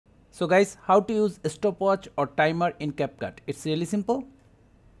So guys, how to use stopwatch or timer in CapCut? It's really simple.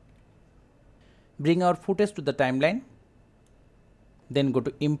 Bring our footage to the timeline. Then go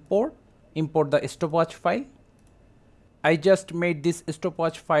to import the stopwatch file. I just made this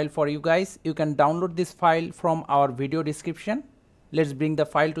stopwatch file for you guys. You can download this file from our video description. Let's bring the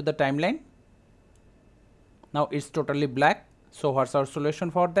file to the timeline. Now it's totally black. So what's our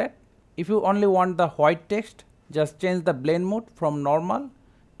solution for that? If you only want the white text, just change the blend mode from normal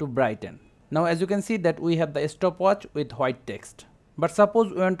to brighten. Now as you can see that we have the stopwatch with white text. But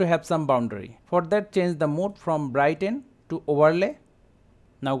suppose we want to have some boundary. For that, change the mode from brighten to overlay.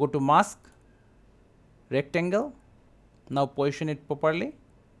 Now go to mask, rectangle. Now position it properly.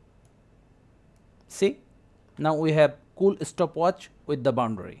 See, now we have cool stopwatch with the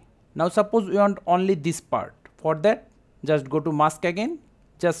boundary. Now suppose we want only this part. For that, just go to mask again,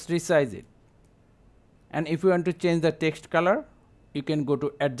 just resize it. And if you want to change the text color, you can go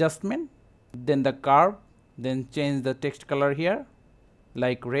to adjustment, then the curve, then change the text color here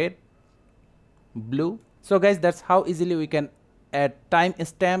like red, blue. So guys, that's how easily we can add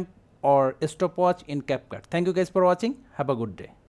timestamp or stopwatch in CapCut. Thank you guys for watching. Have a good day.